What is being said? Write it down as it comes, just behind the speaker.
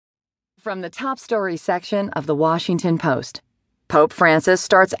From the top story section of the Washington Post, Pope Francis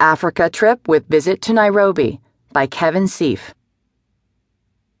starts Africa trip with visit to Nairobi by Kevin Sieff.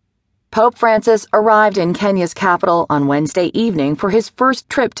 Pope Francis arrived in Kenya's capital on Wednesday evening for his first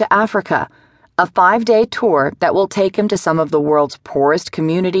trip to Africa, a 5-day tour that will take him to some of the world's poorest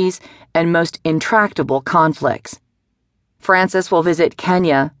communities and most intractable conflicts. Francis will visit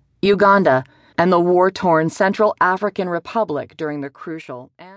Kenya, Uganda, and the war-torn Central African Republic during the crucial